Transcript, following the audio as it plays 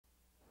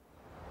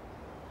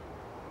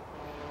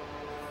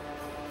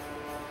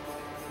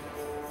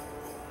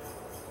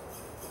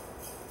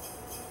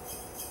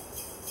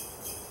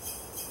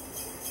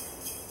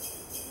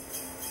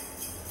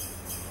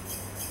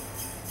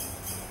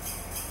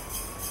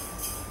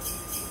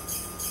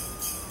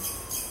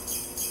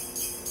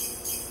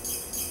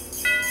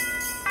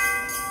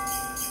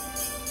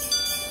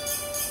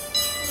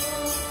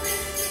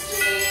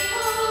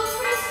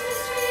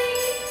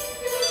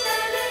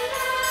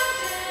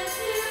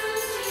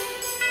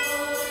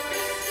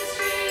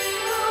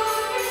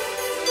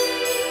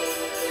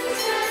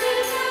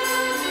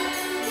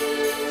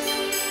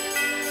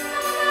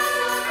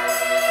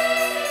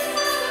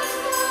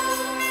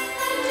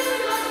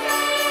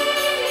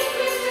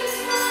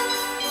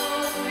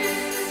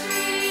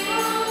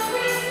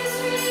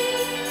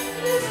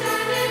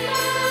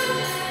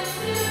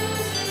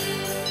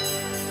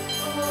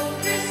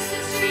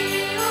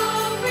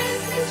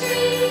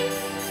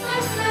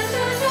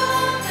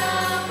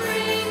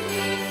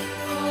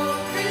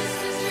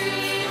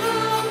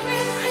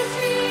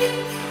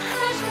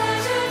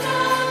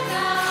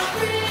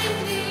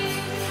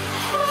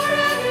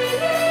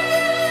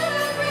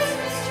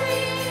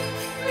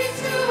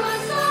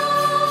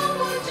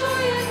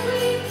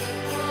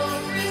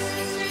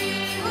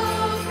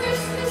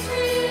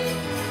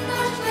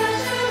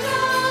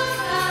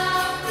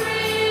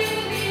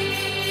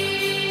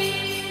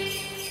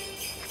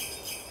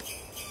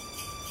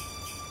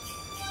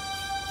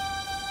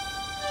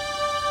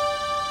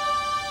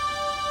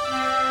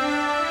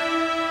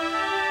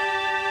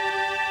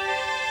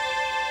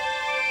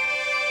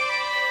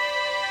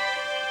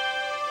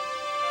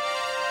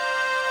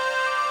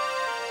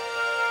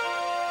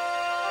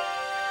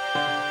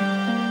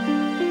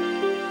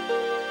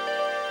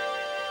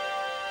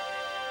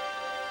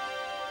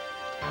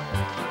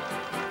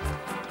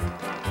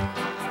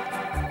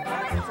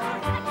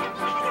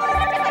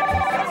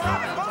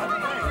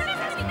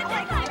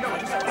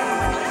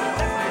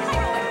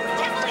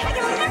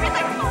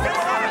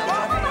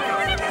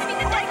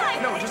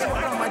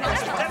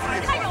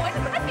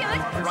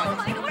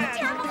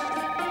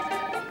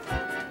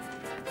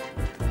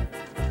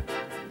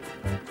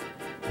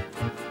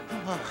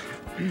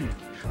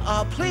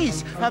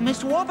Please,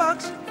 Mr.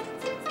 Warbucks.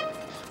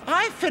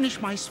 I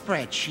finished my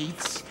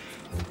spreadsheets.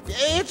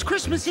 It's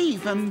Christmas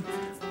Eve, and,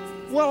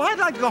 well, I'd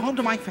like to go home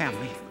to my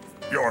family.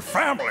 Your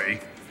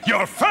family?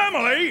 Your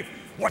family?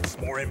 What's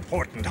more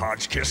important,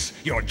 Hodgkiss?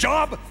 Your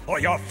job or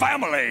your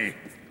family?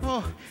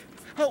 Well,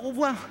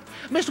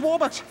 Mr.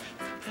 Warbucks,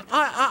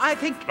 I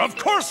think... Of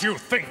course you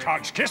think,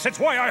 Hodgkiss. It's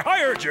why I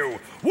hired you.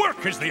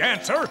 Work is the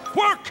answer.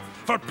 Work!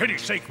 For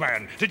pity's sake,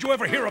 man, did you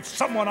ever hear of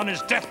someone on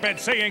his deathbed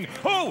saying,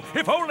 "Oh,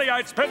 if only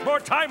I'd spent more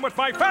time with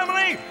my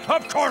family"?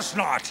 Of course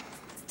not.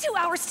 2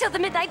 hours till the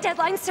midnight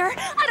deadline, sir.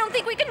 I don't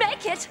think we can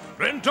make it.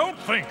 Then don't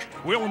think.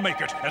 We'll make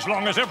it, as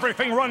long as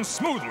everything runs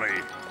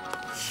smoothly.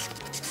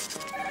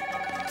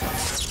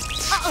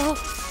 Uh-oh.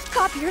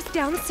 Copier's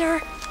down,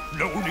 sir.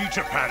 No need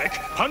to panic.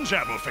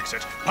 Punjab will fix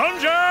it.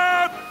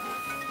 Punjab!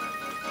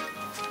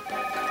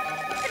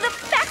 The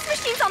fax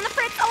machine's on the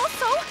fritz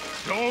also.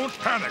 Don't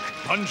panic.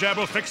 Punjab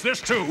will fix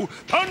this too.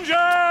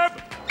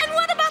 Punjab! And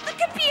what about the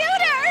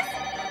computers?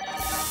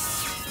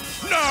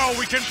 Now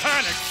we can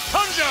panic.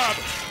 Punjab!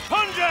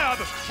 Punjab!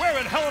 Where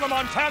in Helena,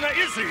 Montana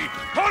is he?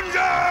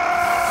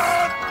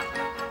 Punjab!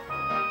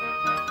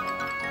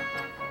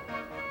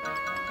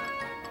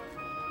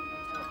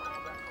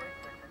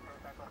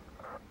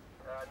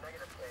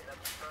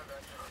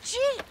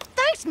 Gee,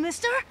 thanks,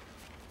 mister.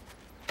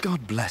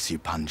 God bless you,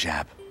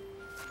 Punjab.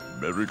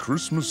 Merry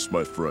Christmas,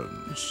 my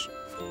friends.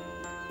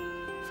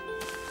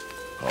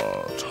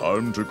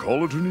 Time to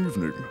call it an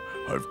evening.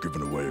 I've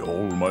given away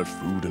all my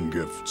food and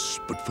gifts,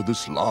 but for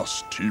this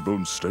last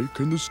T-bone steak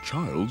and this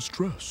child's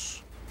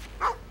dress.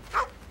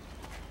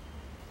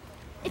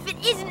 If it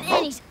isn't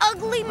Annie's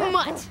ugly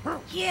mutt.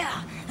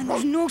 Yeah, and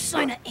there's no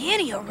sign of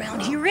Annie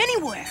around here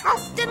anywhere.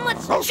 Then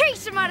let's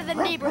chase him out of the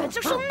neighborhood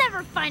so she'll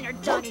never find her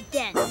dog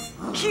again.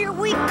 Here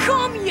we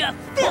come, you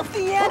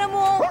filthy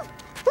animal!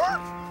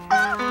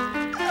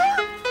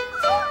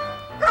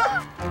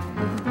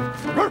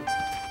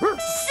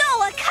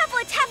 So, a couple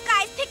of tough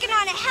guys picking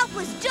on a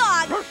helpless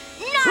dog.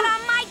 Not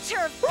on my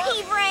turf,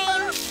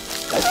 pea-brain.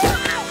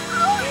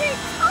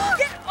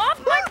 Get off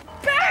my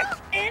back,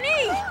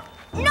 Annie!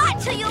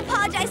 Not till you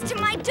apologize to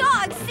my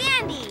dog,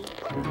 Sandy.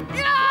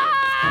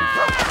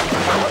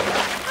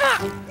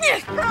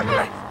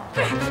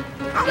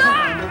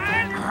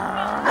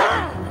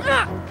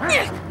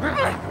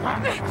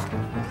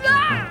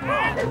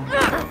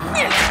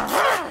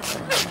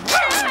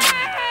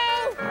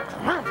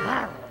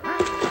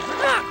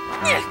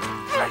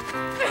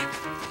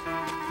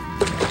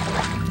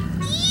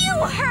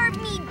 You heard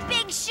me,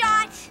 big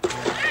shot.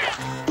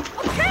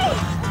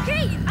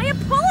 Okay, I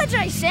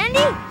apologize, Sandy.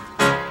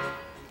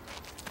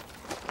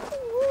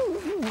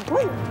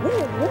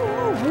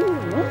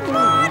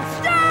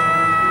 Monster!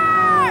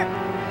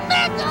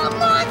 Mega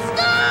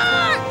monster!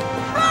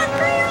 Run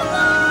for your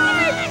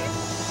life!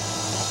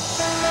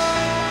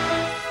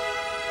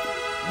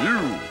 You,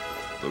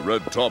 the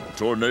red-topped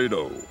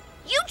tornado.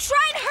 You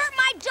try and hurt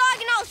my dog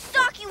and I'll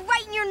sock you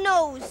right in your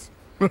nose.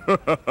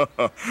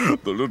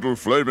 The little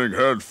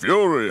flaming-haired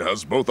fury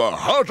has both a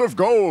heart of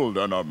gold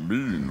and a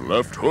mean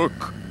left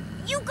hook.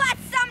 You got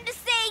something to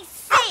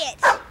say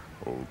it.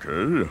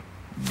 Okay.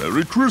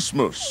 Merry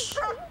Christmas.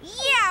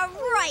 Yeah,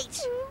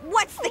 right.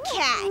 What's the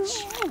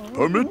catch?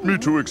 Permit me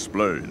to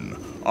explain.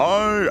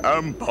 I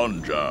am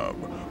Punjab,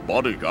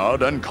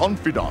 bodyguard and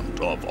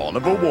confidant of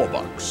Oliver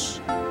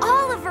Warbucks.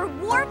 Oliver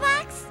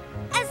Warbucks?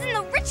 As in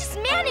the richest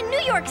man in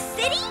New York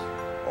City?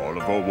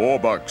 Oliver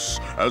Warbucks,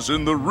 as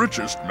in the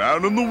richest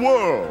man in the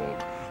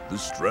world.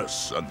 This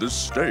dress and this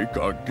steak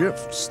are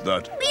gifts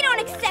that... We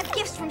don't accept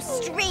gifts from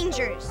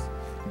strangers.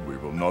 We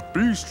will not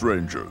be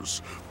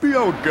strangers. Be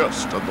our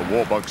guest at the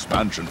Warbucks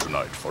mansion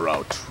tonight for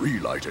our tree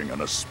lighting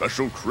and a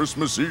special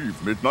Christmas Eve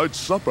midnight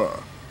supper.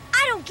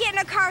 I don't get in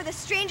a car with a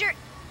stranger,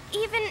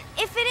 even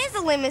if it is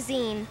a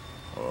limousine.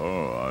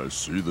 Ah, I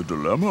see the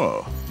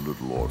dilemma,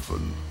 little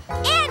orphan.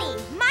 Annie!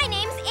 My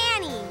name's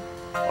Annie.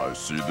 I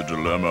see the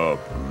dilemma,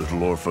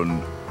 little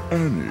orphan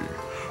Annie.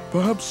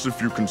 Perhaps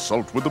if you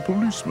consult with a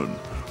policeman,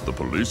 the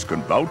police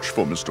can vouch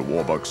for Mr.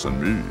 Warbucks and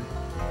me.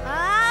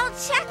 I'll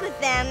check with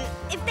them.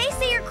 If they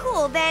say you're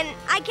cool, then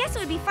I guess it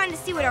would be fun to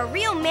see what a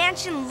real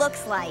mansion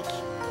looks like.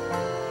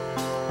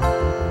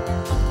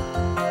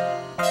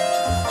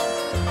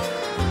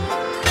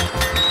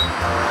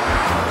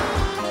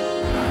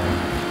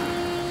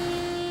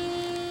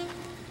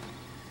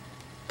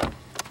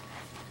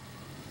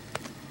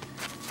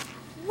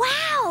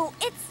 Wow,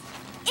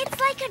 it's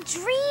like a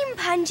dream,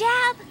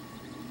 Punjab.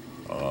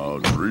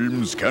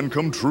 Dreams can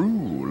come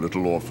true,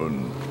 little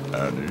orphan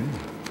Annie.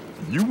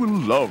 You will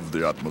love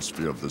the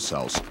atmosphere of this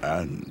house,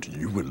 and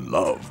you will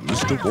love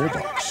Mr.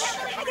 Warbucks.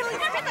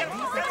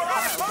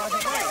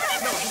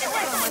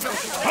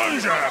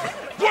 Punjab!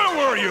 Where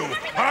were you?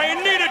 I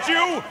needed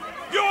you!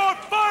 You're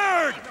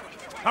fired!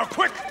 Now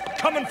quick,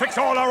 come and fix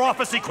all our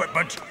office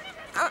equipment.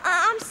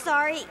 I'm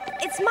sorry.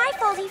 It's my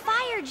fault he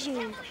fired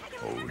you.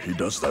 Oh, he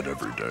does that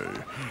every day.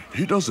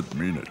 He doesn't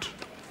mean it.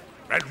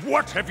 And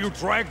what have you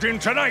dragged in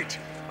tonight?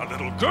 A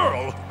little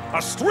girl?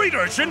 A street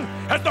urchin?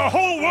 Has the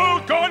whole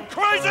world gone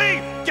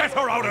crazy? Get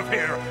her out of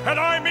here, and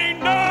I mean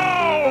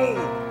now!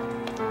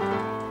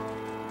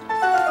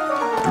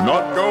 Do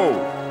not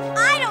go.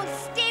 I don't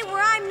stay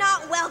where I'm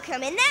not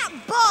welcome, and that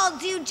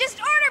bald dude just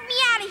ordered me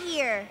out of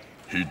here.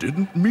 He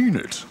didn't mean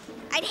it.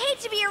 I'd hate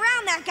to be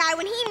around that guy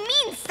when he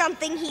means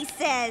something he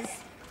says.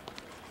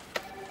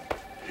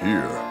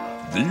 Here,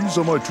 these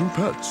are my two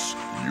pets.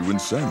 You and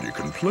Sandy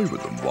can play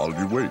with them while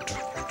you wait.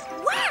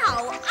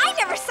 Wow, I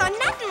never saw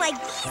nothing like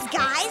these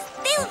guys.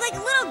 They look like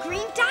little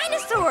green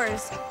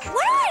dinosaurs.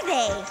 What are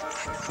they?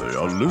 They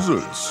are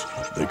lizards.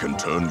 They can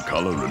turn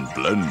color and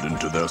blend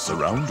into their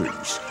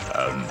surroundings.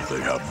 And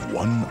they have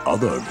one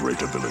other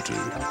great ability.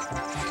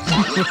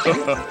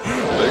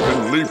 They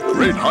can leap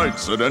great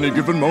heights at any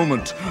given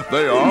moment.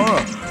 They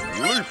are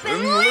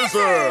leaping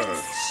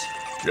lizards.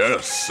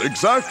 Yes,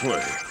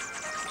 exactly.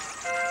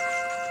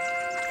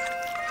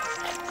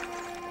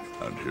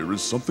 And here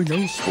is something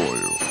else for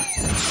you.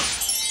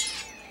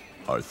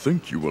 I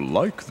think you will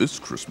like this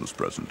Christmas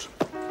present.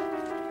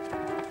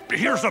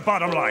 Here's the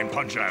bottom line,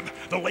 Punjab.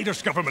 The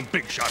latest government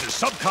big shot is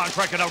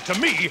subcontracted out to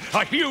me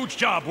a huge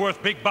job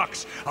worth big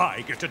bucks.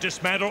 I get to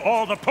dismantle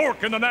all the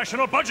pork in the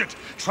national budget.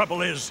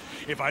 Trouble is,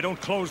 if I don't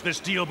close this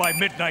deal by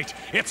midnight,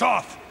 it's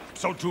off.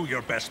 So do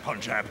your best,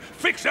 Punjab.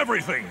 Fix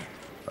everything.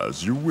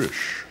 As you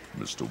wish,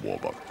 Mr.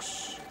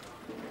 Warbucks.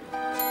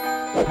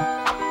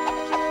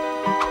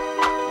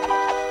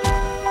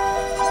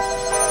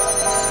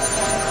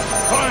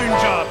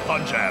 Fine job,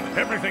 Punjab.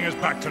 Everything is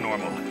back to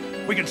normal.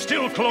 We can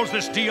still close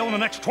this deal in the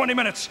next 20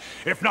 minutes,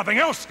 if nothing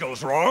else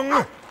goes wrong.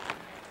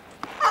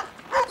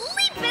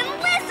 Leaping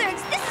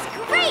lizards! This is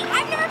great!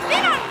 I've never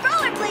been on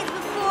rollerblades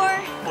before!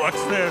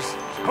 What's this?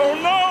 Oh,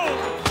 no!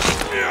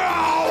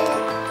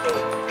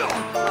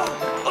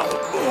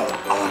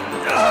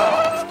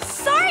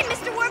 Sorry,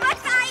 Mr.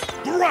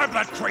 Warbucks, Grab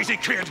that crazy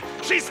kid!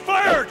 She's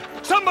flared!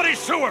 Somebody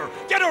sue her!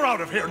 Get her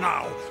out of here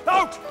now!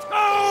 Out!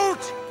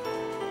 Out!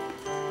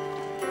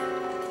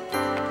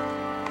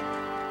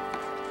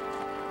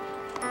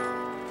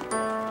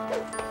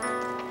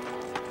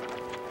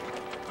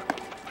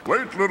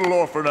 Wait, Little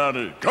Orphan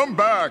Annie. Come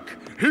back.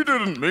 He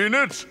didn't mean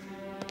it.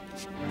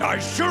 I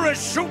sure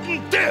as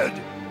shooting did!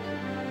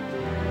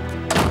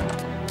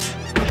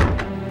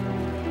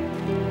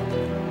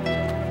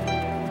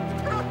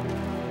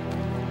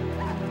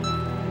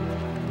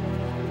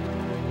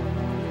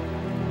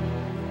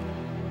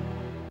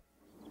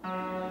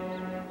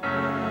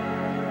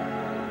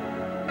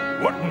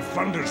 What in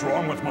thunder's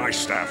wrong with my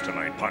staff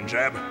tonight,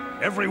 Punjab?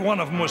 Every one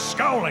of them was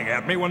scowling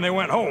at me when they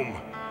went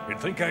home. You'd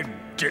think I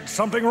did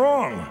something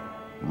wrong.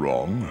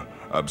 Wrong?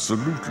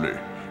 Absolutely.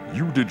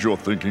 You did your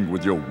thinking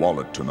with your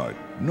wallet tonight,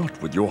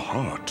 not with your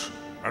heart.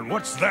 And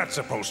what's that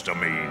supposed to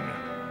mean?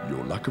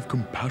 Your lack of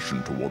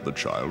compassion toward the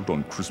child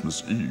on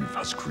Christmas Eve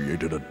has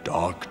created a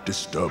dark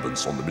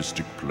disturbance on the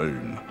mystic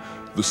plane.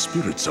 The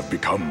spirits have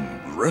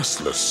become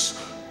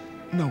restless.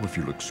 Now, if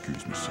you'll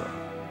excuse me, sir.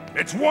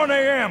 It's 1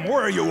 a.m.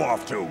 Where are you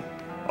off to?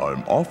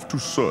 I'm off to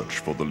search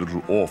for the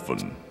little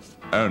orphan,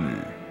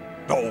 Annie.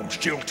 Oh,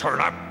 she'll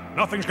turn up.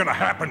 Nothing's gonna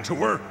happen to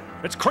her.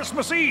 It's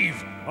Christmas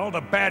Eve. All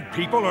the bad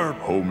people are...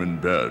 Home in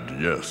bed,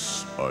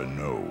 yes, I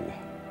know.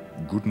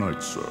 Good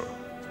night, sir.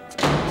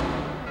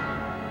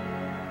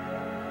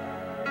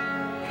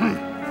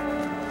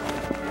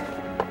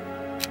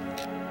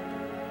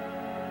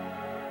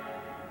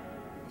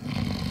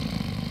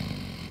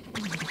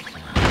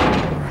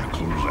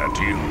 Close that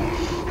deal.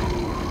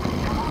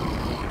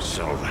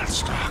 Sell that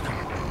stock.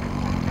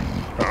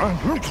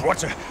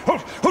 What's it?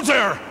 Who's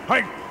there?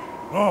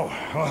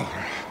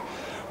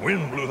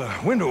 Wind blew the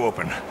window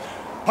open.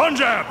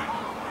 Punjab!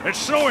 It's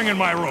snowing in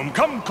my room.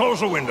 Come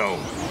close the window.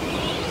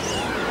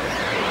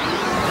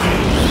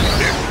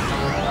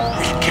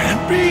 It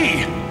can't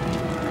be!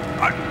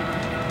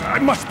 I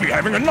must be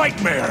having a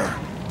nightmare.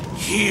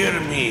 Hear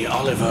me,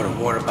 Oliver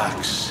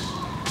Warbucks.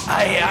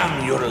 I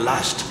am your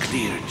last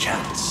clear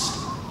chance.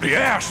 The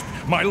Asp,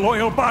 my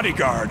loyal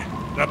bodyguard.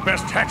 The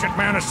best hatchet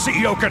man a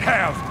CEO could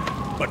have.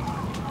 But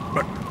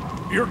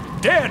you're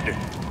dead.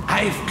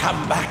 I've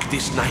come back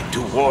this night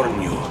to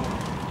warn you.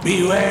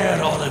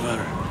 Beware,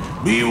 Oliver.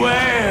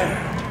 Beware!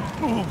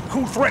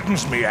 Who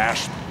threatens me,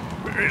 Asp?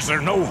 Is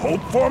there no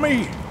hope for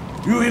me?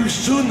 You will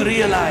soon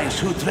realize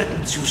who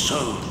threatens you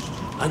so.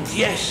 And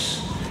yes,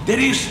 there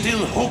is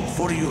still hope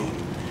for you.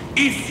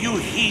 If you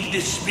heed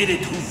the spirit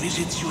who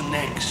visits you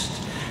next.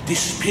 The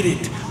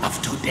spirit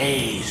of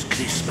today's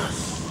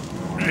Christmas.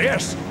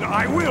 Yes,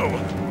 I will.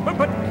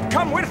 But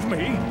come with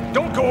me.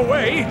 Don't go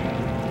away.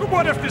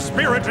 What if the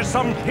spirit is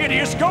some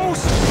hideous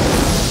ghost?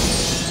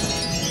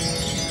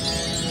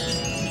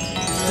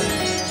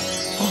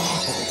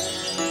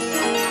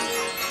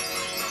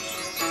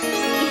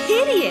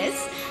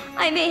 Hideous?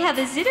 I may have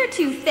a zit or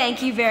two,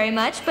 thank you very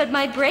much, but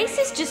my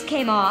braces just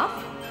came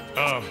off.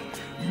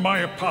 My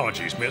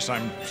apologies, miss.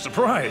 I'm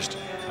surprised.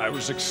 I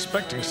was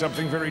expecting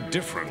something very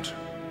different.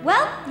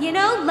 Well, you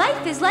know,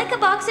 life is like a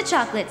box of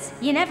chocolates.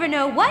 You never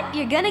know what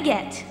you're gonna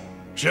get.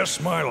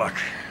 Just my luck.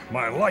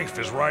 My life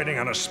is riding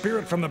on a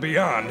spirit from the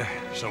beyond.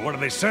 So what do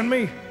they send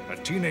me? A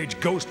teenage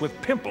ghost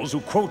with pimples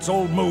who quotes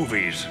old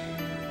movies.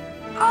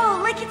 Oh,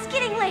 like it's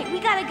getting late.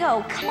 We gotta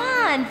go. Come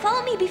on,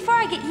 follow me before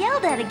I get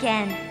yelled at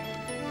again.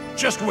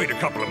 Just wait a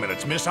couple of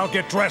minutes, miss. I'll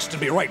get dressed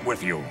and be right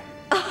with you.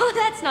 Oh,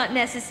 that's not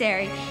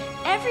necessary.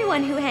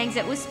 Everyone who hangs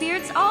out with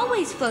spirits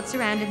always floats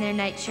around in their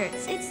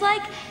nightshirts. It's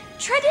like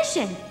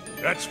tradition.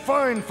 That's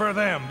fine for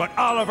them, but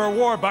Oliver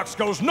Warbucks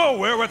goes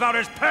nowhere without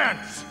his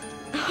pants.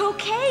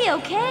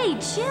 Okay,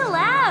 chill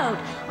out.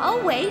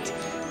 I'll wait,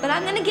 but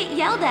I'm gonna get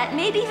yelled at,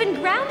 maybe even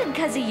grounded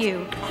because of you.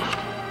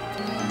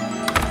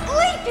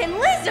 Leaping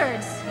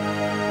lizards!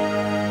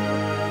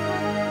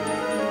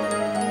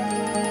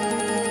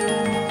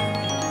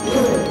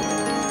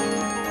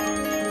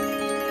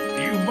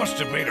 You must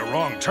have made a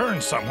wrong turn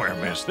somewhere,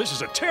 miss. This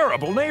is a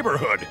terrible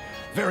neighborhood.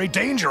 Very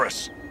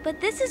dangerous. But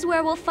this is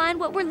where we'll find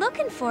what we're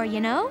looking for, you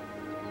know?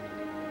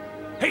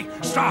 Hey,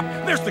 stop!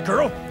 There's the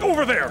girl!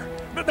 Over there!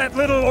 That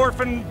little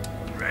orphan...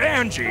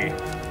 Angie.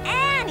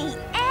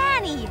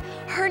 Annie!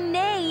 Her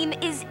name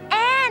is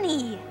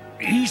Annie!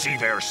 Easy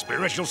there,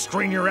 Spirit. You'll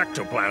strain your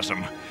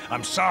ectoplasm.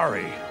 I'm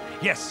sorry.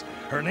 Yes,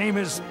 her name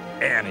is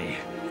Annie.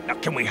 Now,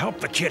 can we help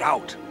the kid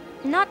out?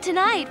 Not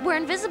tonight. We're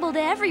invisible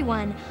to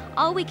everyone.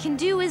 All we can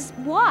do is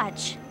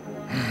watch.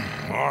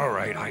 All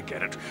right, I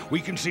get it. We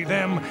can see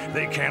them,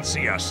 they can't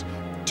see us.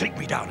 Take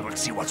me down and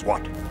let's see what's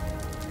what.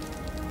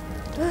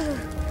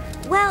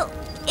 Well,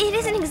 it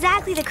isn't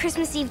exactly the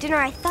Christmas Eve dinner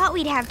I thought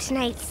we'd have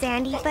tonight,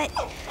 Sandy, but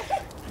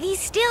these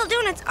stale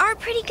donuts are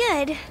pretty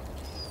good.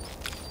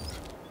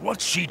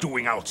 What's she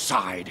doing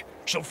outside?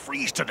 She'll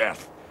freeze to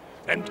death.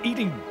 And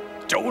eating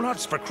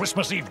donuts for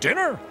Christmas Eve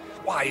dinner?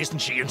 Why isn't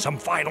she in some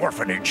fine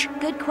orphanage?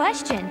 Good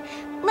question.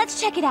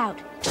 Let's check it out.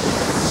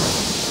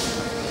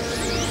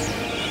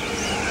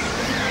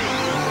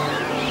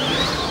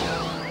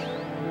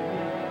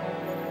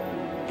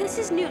 This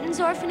is Newton's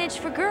orphanage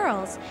for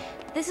girls.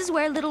 This is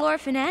where Little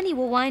Orphan Annie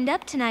will wind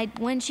up tonight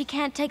when she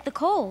can't take the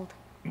cold.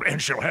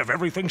 And she'll have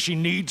everything she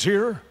needs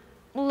here?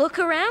 Look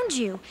around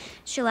you.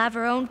 She'll have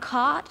her own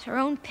cot, her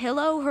own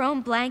pillow, her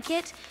own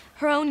blanket,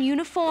 her own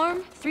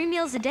uniform, 3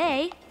 meals a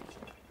day.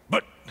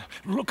 But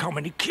look how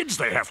many kids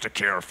they have to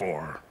care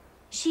for.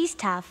 She's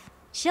tough.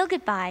 She'll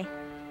get by.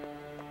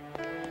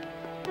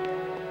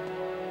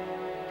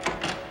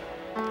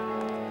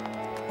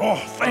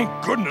 Oh, thank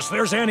goodness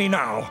there's Annie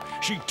now.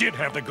 She did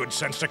have the good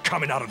sense to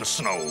come in out of the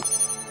snow.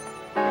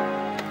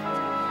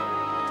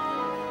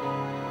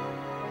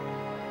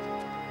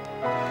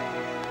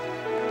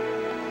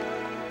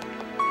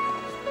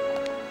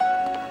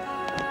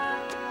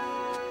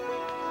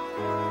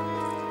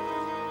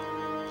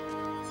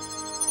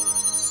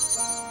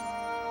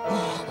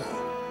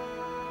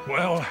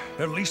 Well,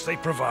 at least they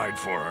provide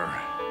for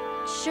her.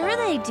 Sure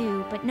they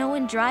do, but no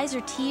one dries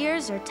her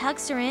tears or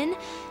tucks her in.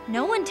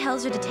 No one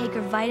tells her to take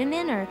her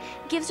vitamin or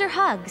gives her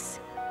hugs.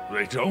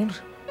 They don't?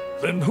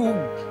 Then who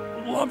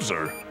loves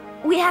her?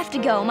 We have to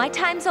go. My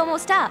time's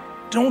almost up.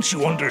 Don't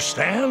you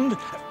understand?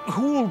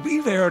 Who'll be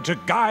there to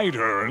guide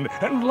her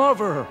and love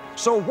her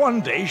so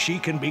one day she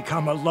can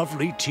become a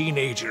lovely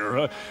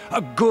teenager,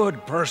 a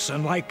good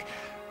person like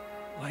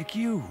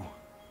you?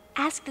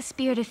 Ask the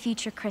spirit of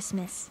future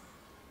Christmas.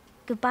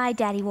 Goodbye,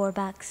 Daddy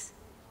Warbucks.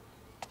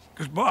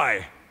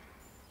 Goodbye,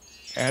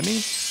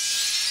 Annie.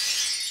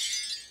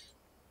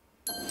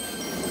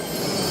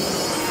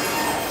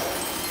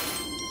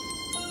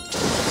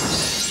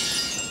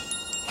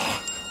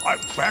 I'm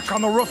back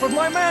on the roof of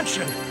my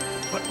mansion.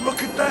 But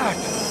look at that.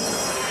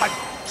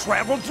 I've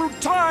traveled through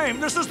time.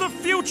 This is the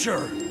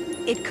future.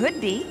 It could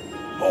be.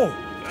 Oh,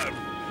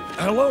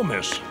 hello,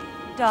 miss.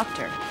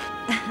 Doctor.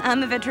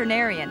 I'm a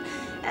veterinarian,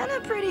 and a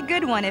pretty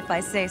good one if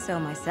I say so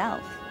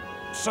myself.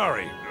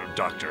 Sorry,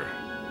 doctor.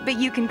 But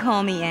you can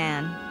call me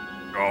Anne.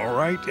 All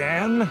right,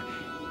 Anne.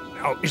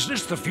 Now, is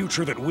this the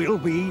future that will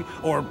be,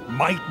 or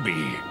might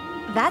be?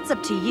 That's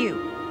up to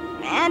you,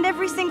 and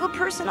every single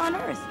person on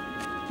Earth.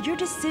 Your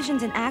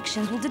decisions and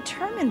actions will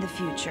determine the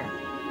future.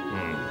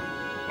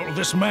 Oh,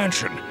 this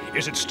mansion,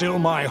 is it still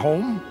my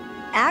home?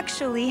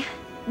 Actually,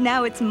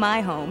 now it's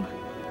my home.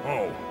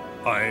 Oh,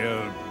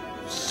 I,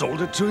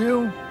 sold it to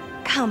you?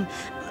 Come,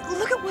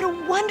 look at what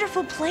a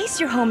wonderful place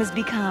your home has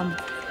become.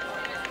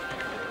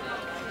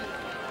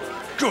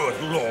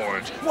 Good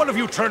Lord, what have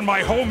you turned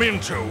my home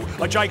into?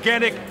 A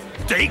gigantic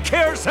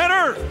daycare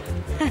center?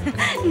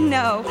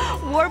 No,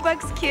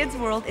 Warbucks Kids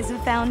World is a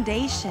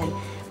foundation.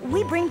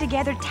 We bring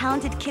together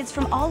talented kids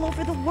from all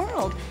over the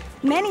world,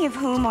 many of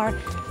whom are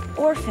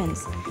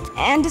orphans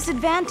and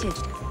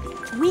disadvantaged.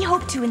 We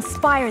hope to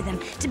inspire them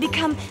to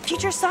become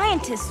future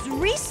scientists,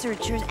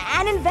 researchers,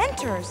 and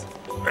inventors.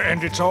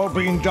 And it's all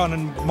being done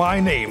in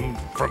my name,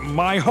 from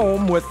my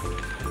home with,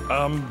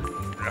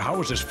 how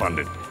is this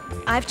funded?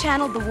 I've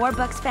channeled the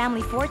Warbucks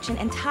family fortune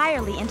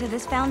entirely into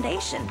this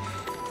foundation.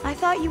 I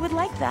thought you would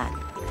like that.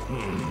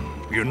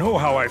 You know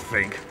how I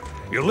think.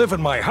 You live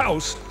in my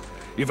house.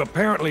 You've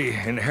apparently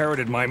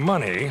inherited my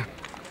money.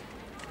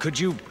 Could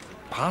you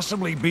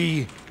possibly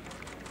be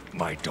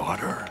my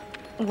daughter?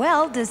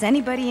 Well, does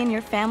anybody in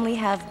your family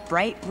have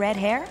bright red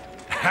hair?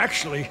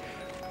 Actually,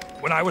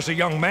 When I was a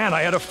young man,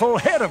 I had a full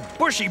head of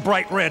bushy,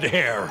 bright red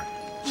hair.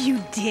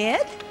 You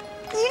did?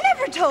 You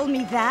never told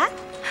me that.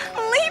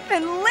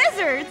 Leaping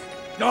lizards!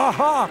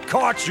 Aha!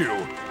 Caught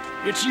you!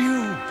 It's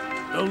you,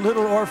 the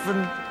little orphan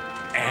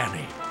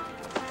Annie.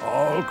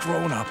 All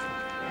grown up.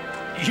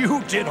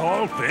 You did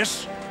all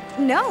this?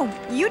 No,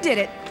 you did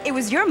it. It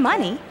was your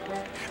money.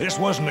 This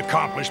wasn't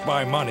accomplished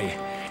by money.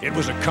 It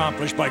was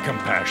accomplished by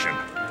compassion.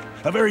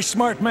 A very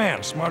smart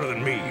man, smarter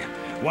than me,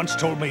 once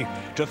told me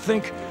to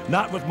think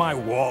not with my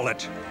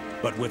wallet,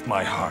 but with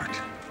my heart.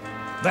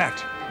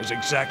 That is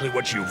exactly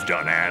what you've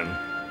done, Anne.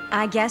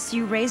 I guess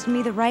you raised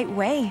me the right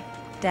way,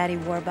 Daddy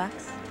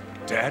Warbucks.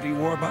 Daddy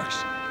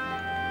Warbucks?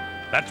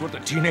 That's what the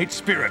teenage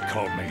spirit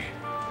called me.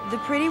 The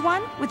pretty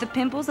one with the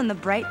pimples and the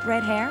bright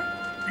red hair?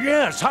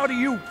 Yes, how do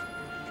you...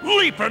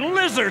 Leaping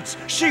lizards!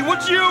 She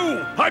was you!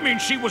 I mean,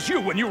 she was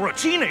you when you were a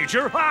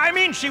teenager. I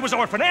mean, she was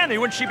Orphan Annie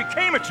when she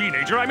became a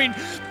teenager. I mean,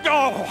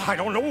 oh, I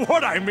don't know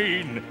what I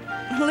mean.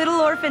 Little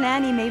Orphan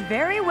Annie may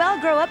very well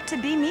grow up to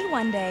be me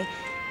one day,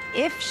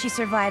 if she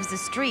survives the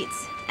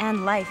streets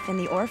and life in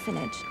the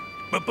orphanage.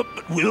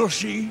 But will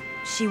she?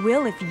 She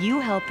will if you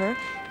help her,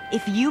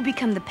 if you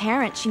become the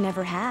parent she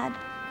never had.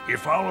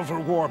 If Oliver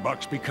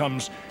Warbucks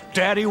becomes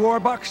Daddy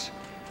Warbucks,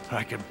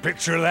 I can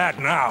picture that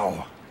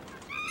now.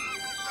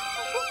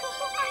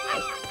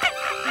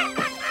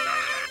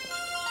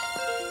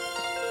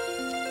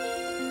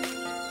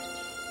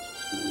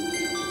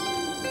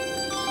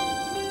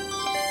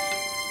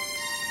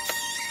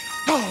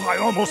 Oh, I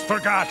almost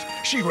forgot.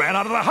 She ran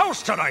out of the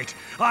house tonight.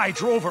 I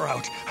drove her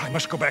out. I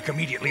must go back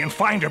immediately and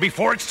find her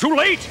before it's too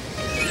late.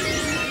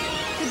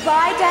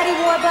 Goodbye, Daddy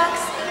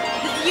Warbucks.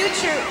 The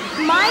future,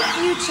 my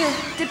future,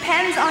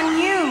 depends on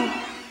you.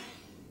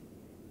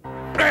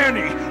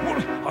 Annie!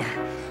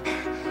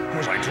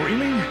 Was I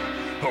dreaming?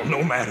 Oh,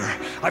 no matter.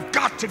 I've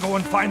got to go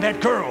and find that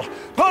girl.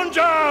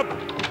 Punjab!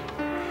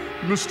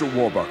 Mr.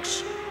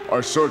 Warbucks,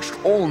 I searched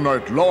all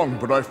night long,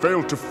 but I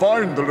failed to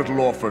find the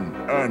little orphan,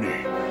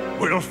 Annie.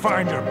 We'll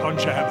find her,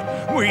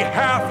 Punjab. We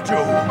have to.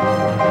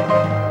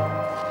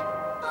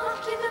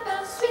 Hark, hear the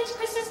bells, sweet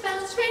Christmas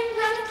bells, ring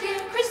loud and clear.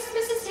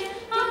 Christmas is here.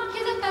 Hark,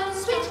 hear the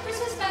bells, sweet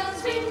Christmas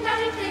bells, ring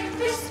loud and clear.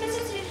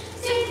 Christmas is here.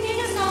 Singing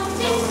a song,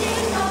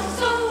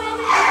 so will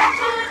we have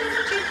time as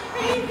a cheer.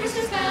 Ring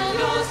Christmas bell,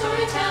 your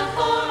story tell,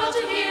 for all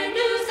to hear.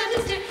 News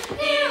that is dear.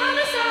 Hear how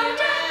the sound,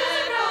 death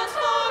music rounds,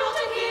 for all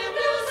to hear.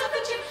 News of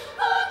the cheer.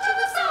 Hark to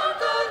the sound,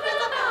 good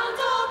will abound.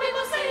 All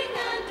people sing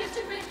and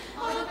gifts to bring.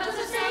 All the bells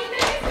are saying,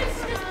 Merry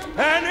Christmas.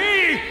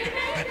 Annie!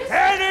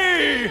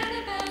 Annie!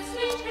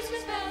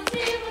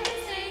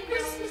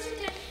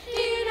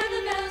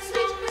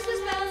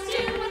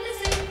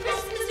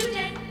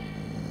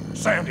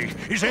 Sandy,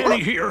 is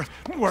Annie here?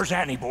 Where's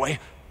Annie, boy?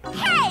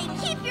 Hey,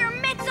 keep your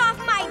mitts off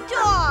my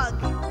dog!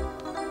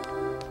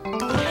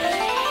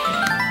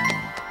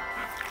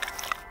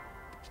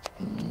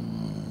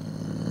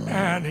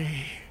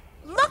 Annie.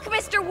 Look,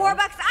 Mr.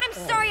 Warbucks, I'm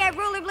sorry I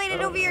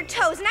rollerbladed over your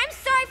toes, and I'm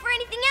sorry for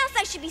anything else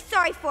I should be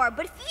sorry for.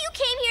 But if you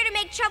came here to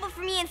make trouble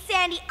for me and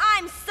Sandy,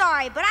 I'm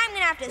sorry, but I'm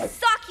gonna have to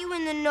sock you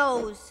in the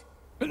nose.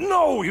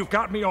 No, you've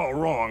got me all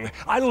wrong.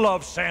 I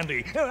love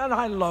Sandy, and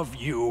I love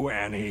you,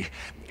 Annie.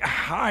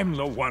 I'm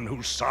the one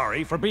who's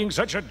sorry for being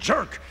such a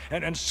jerk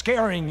and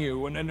scaring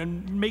you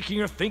and making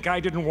you think I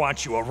didn't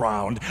want you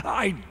around.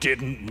 I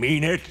didn't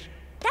mean it.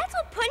 That's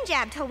what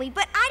Punjab told me,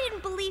 but I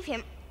didn't believe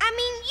him. I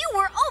mean, you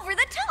were over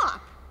the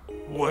top.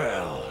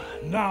 Well,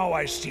 now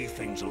I see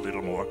things a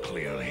little more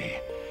clearly.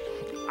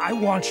 I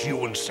want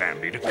you and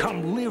Sandy to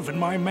come live in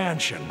my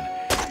mansion,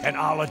 and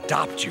I'll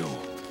adopt you.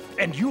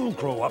 And you'll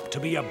grow up to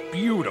be a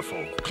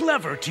beautiful,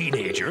 clever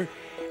teenager,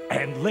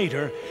 and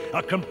later,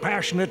 a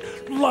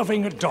compassionate,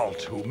 loving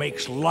adult who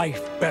makes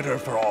life better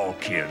for all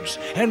kids.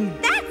 And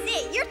that's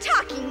it! You're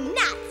talking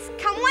nuts!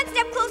 Come one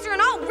step closer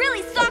and I'll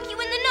really sock you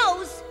in the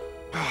nose!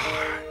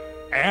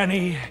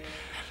 Annie,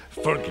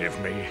 forgive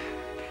me.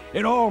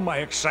 In all my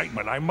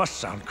excitement, I must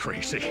sound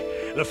crazy.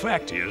 The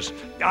fact is,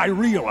 I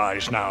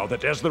realize now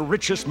that as the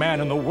richest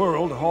man in the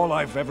world, all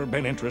I've ever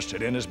been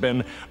interested in has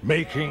been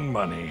making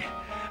money.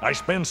 I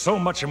spend so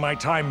much of my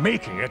time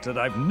making it that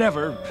I've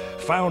never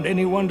found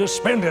anyone to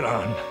spend it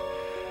on.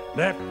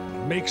 That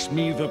makes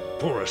me the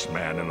poorest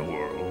man in the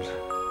world.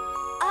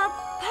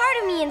 Part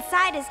of me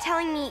inside is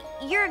telling me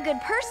you're a good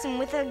person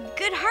with a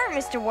good heart,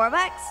 Mr.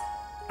 Warbucks.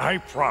 I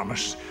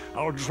promise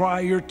I'll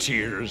dry your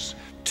tears,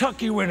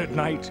 tuck you in at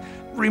night,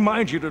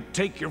 remind you to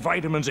take your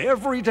vitamins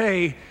every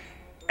day,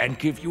 and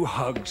give you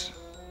hugs.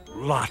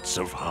 Lots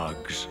of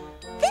hugs.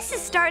 This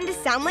is starting to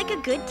sound like a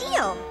good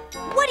deal.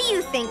 What do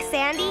you think,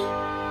 Sandy?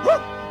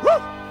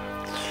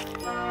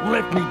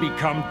 Let me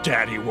become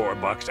Daddy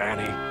Warbucks,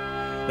 Annie.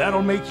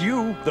 That'll make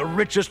you the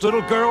richest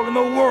little girl in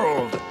the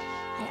world.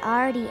 I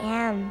already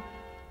am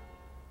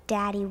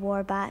Daddy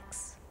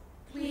Warbucks.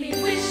 We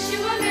wish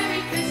you a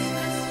Merry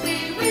Christmas.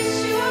 We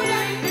wish you a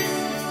Merry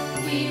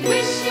Christmas. We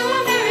wish